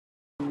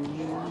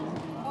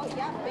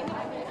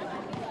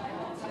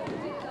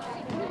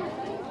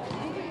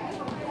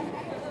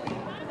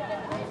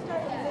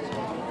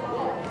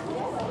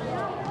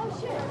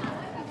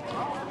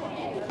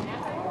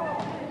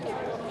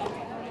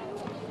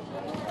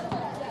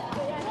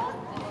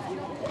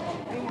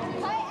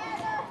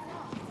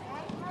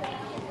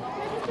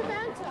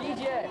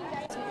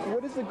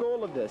What is the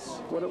goal of this?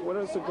 What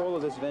is the goal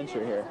of this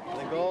venture here?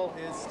 The goal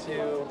is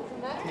to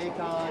take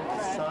on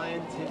a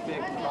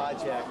scientific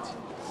project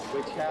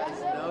which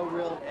has no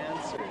real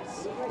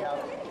answers.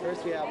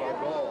 First we have our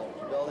goal,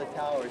 build a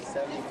tower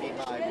 70 feet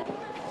high.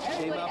 We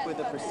came up with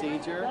a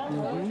procedure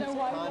that's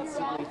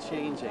constantly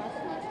changing.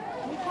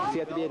 So you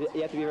have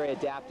to be very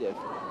adaptive.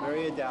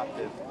 Very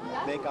adaptive.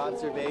 Make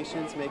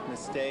observations, make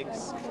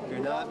mistakes. If you're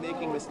not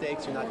making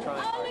mistakes, you're not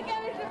trying hard.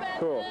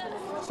 Cool.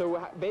 So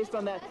based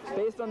on that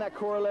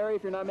corollary,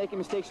 if you're not making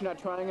mistakes, you're not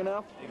trying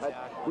enough?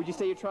 Exactly. Would you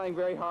say you're trying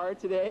very hard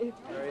today?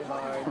 Very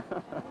hard.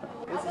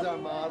 This is our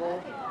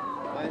model,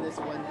 minus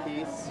one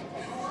piece.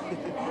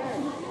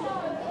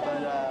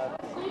 But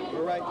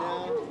for right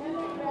now,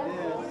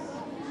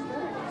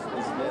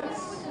 this is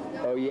this.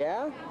 Oh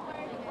yeah?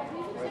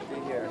 Right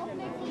through here.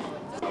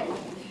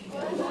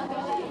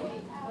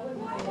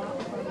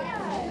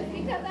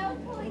 Because I was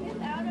pulling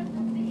this out of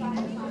the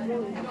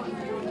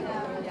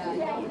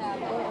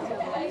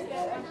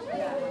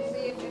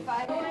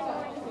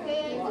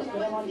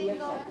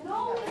single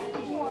roll, this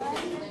is one.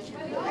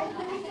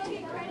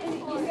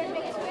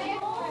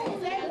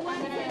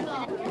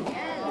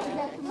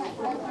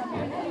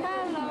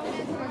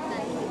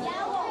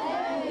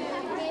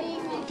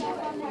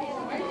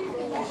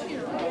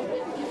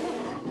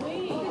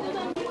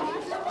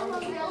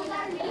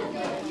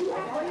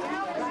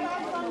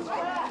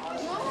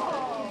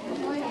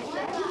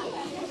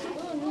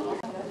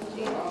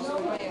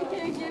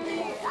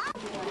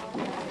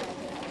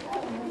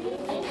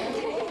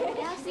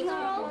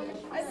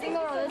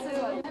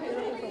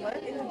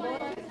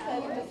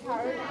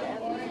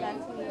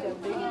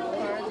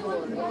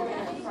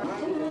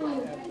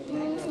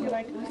 You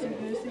like Loosey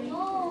Goosey?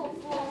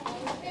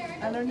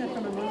 I learned it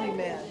from a movie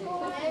man.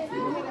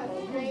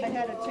 I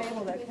had a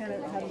table that kind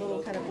of had a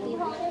little kind of blue.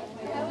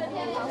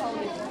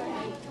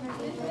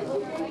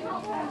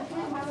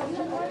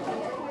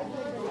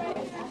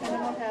 And then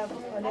I'll have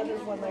another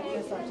one like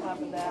this on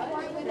top of that.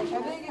 I think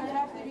it would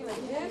have to be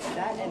like this.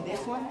 That and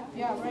this one?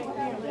 Yeah, right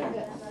here, like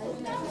this.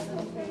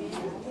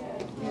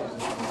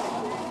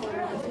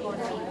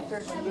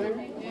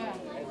 Yeah.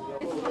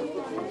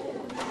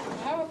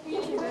 I would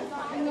appreciate it.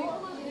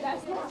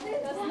 That's not good.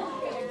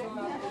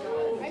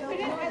 I put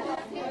it at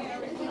the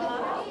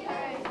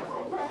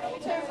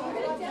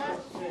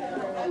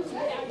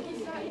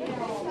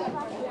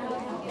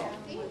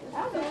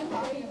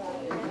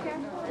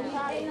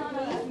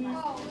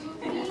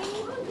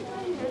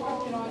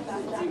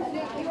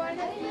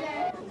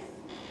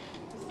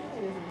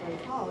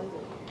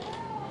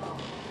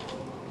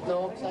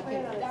No, so I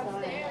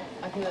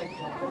can like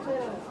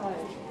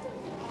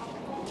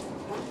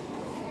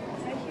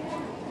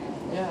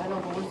yeah, I know,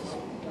 but where's this?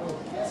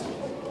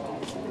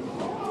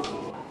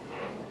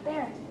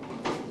 There.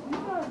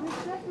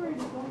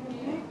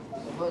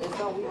 But it's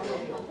not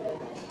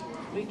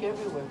weak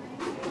everywhere.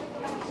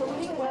 So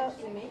we can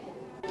actually make it.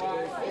 I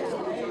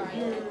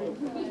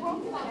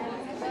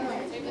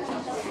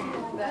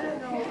don't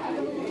know. I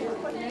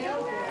put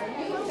nails there.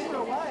 It was for a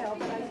while,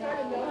 but I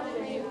started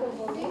noticing.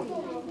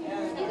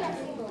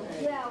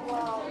 Yeah,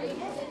 well.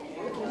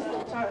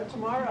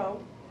 Tomorrow,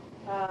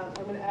 I'm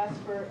going to ask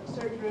for a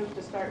certain group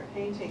to start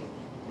painting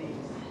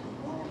these.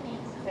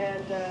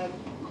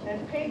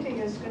 And painting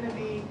is going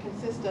to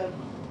consist of,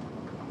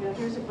 you know,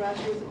 here's a brush,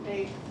 here's a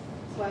paint,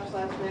 slap,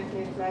 make,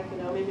 you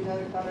know, maybe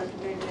another color,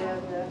 maybe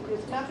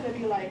it's not going to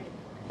be like,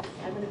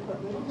 I'm going to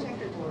put little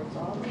checkerboards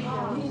all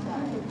down this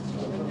side.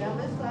 And down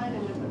this side,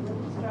 I'm going to put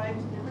little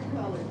stripes, different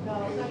colors. No,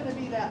 it's not going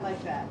to be that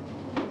like that.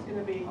 It's going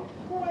to be,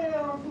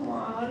 well, come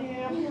on,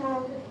 yeah, and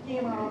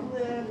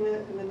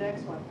the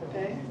next one,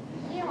 okay?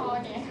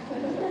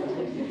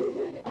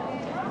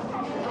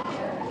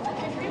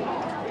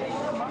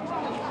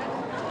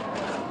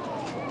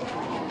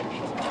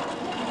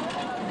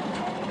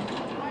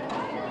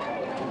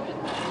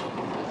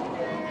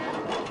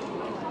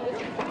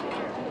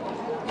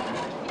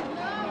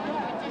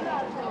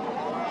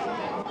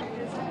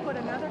 Put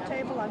another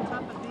table on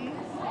top of these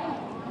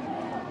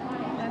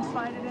and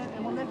slide it in,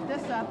 and we'll lift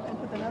this up and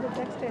put another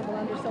next table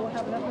under so we'll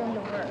have enough room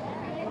to work.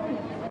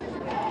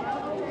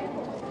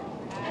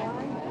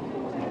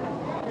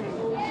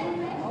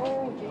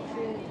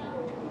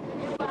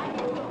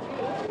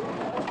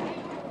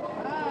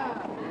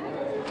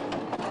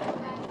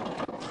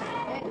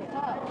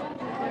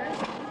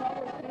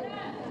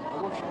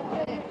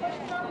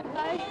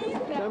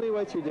 Tell me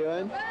what you're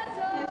doing.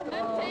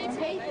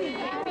 Taping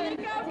and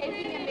make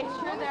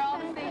sure they're all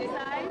the same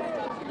size.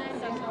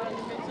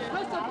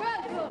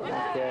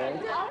 Okay. Okay.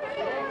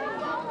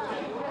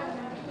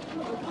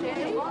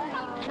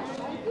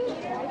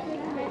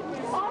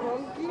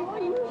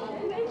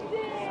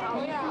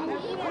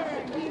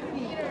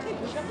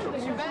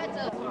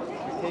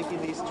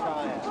 taking these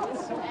triads.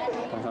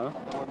 We're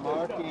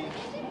marking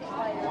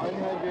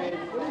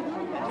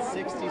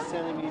 160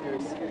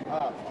 centimeters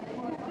up.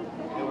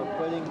 And we're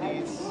putting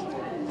these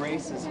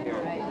braces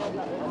here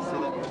so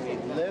that when we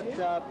lift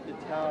up the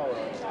tower,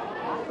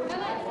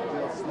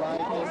 we'll slide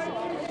this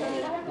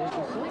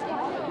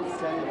and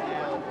set it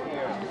down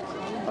here.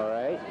 All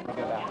right.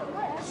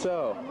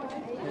 So,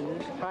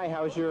 hi.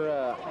 How's your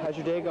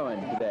day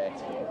going today?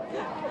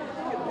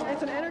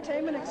 It's an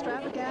entertainment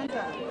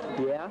extravaganza.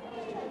 Yeah.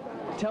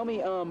 Tell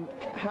me,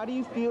 how do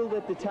you feel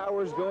that the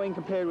tower's going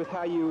compared with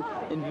how you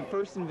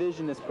first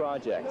envisioned this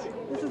project?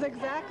 This is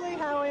exactly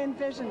how I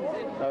envisioned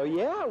it. Oh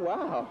yeah,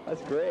 wow,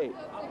 that's great.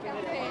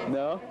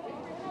 No?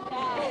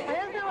 I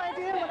have no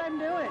idea what I'm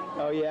doing.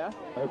 Oh yeah?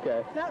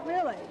 Okay. Not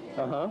really.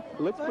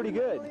 Looks pretty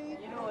good.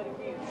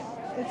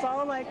 It's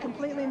all like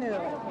completely new.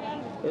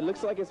 It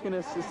looks like it's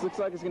gonna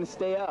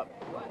stay up.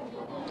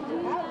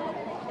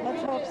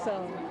 Let's hope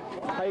so.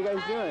 How you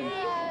guys doing?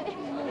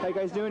 How you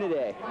guys doing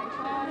today?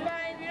 Fine,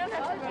 we don't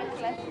have to go to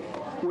class.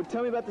 Well,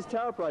 tell me about this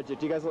tower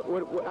project. You guys,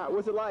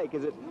 what's it like?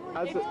 Is it?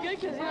 It's good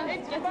because you don't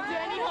get to do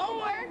any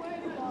homework.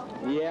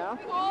 Yeah.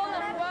 Cool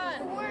and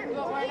fun,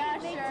 but we're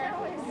not sure.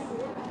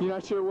 You're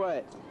not sure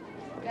what?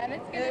 Then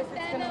it's good if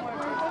it's gonna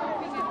work.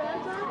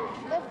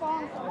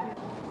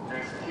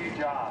 There's two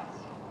jobs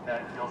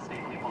that you'll see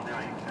people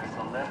doing. There's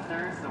the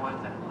lifters, the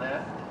ones that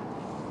lift,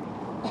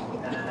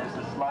 and then there's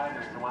the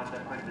sliders, the ones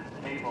that put the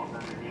tables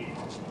underneath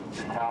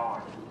the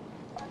tower.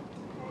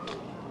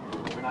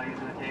 We're not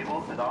using the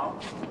tables at all,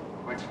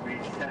 which we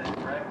set it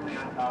directly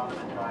on top of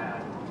the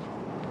triad.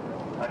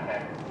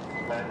 Okay,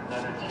 but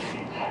another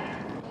change.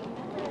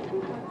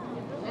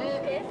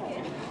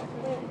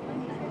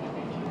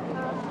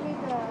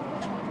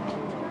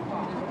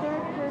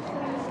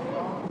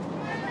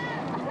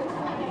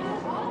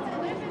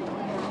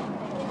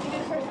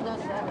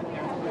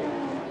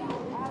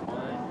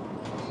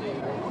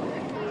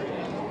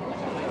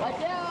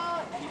 Watch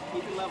out!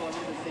 Keep it level, I'm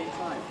at the same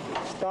time.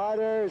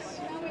 Spotters.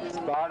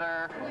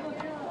 Spotter.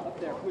 Up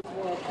there, push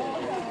more up there.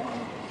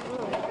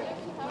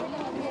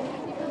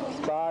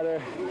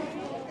 Spotter.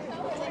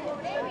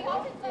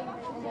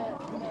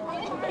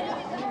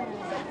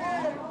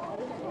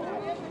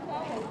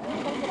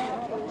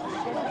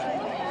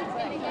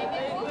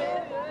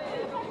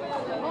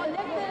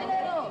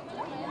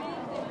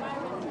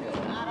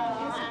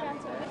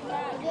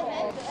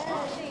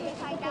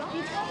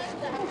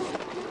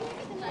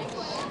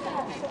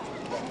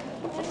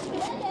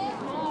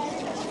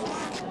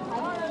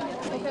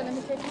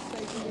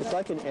 It's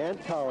like an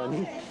ant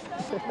colony.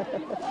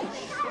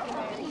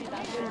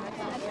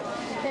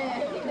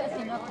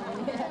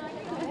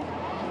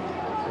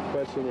 The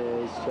question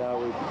is,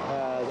 shall we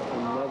add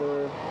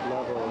another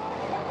level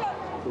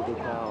to the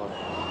tower?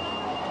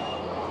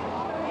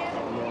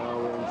 Now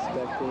we're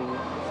inspecting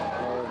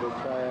all of the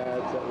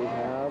triads that we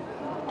have.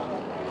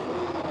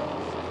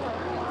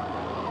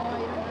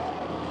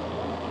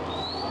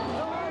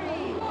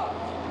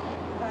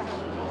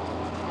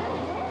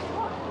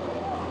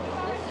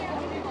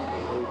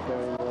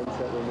 Repairing ones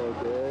that were no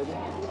good.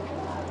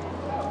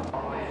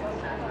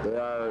 They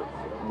are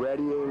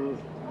readying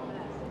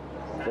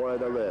for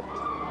the lift.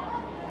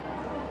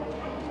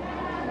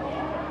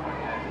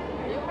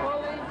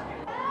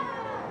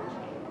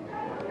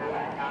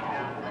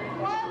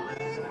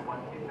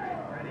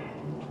 Ready?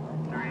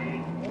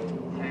 3,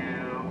 2,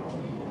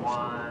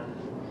 1,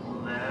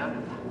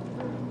 lift.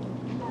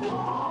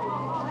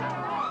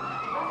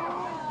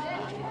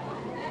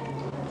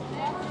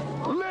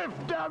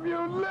 Lift, damn you,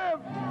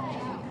 lift!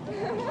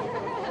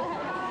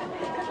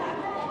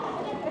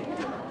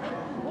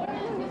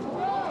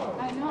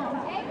 I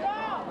know. Hey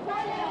girl, pull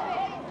it a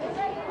bit.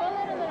 Pull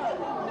it a little.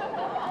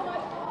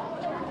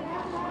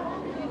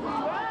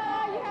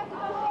 Girl, you have to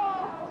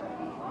pull.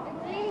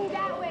 It's leaning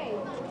that way.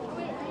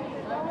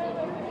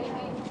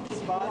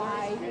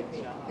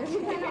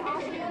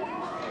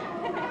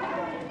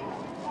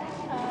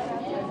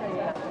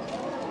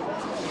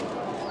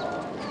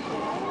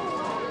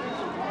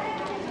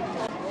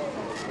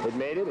 It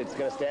made it? It's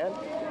gonna stand?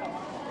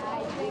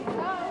 I think so.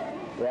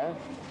 Yeah?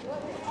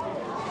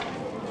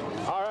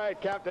 All right,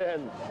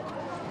 Captain.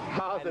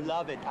 How's I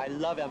love it. I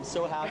love it. I'm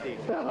so happy.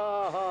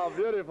 Oh,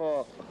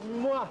 beautiful.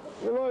 Mwah.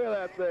 Look at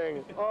that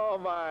thing. Oh,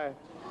 my.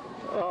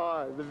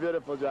 Oh, it's a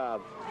beautiful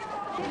job.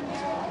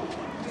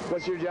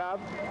 What's your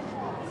job?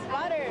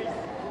 Spotters.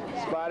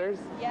 Spotters?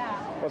 Yeah.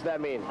 What's that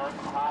mean?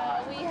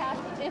 We have,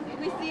 if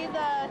we see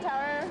the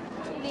tower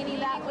leaning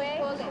that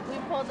way, we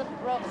pull the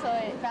rope so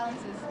it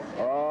balances.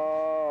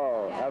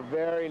 Oh, a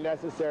very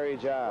necessary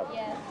job.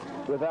 Yes.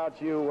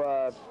 Without you,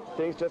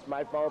 things just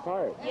might fall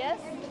apart. Yes.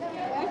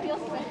 We feel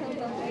special,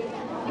 don't we?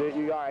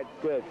 You all right?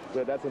 Good,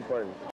 good. That's important.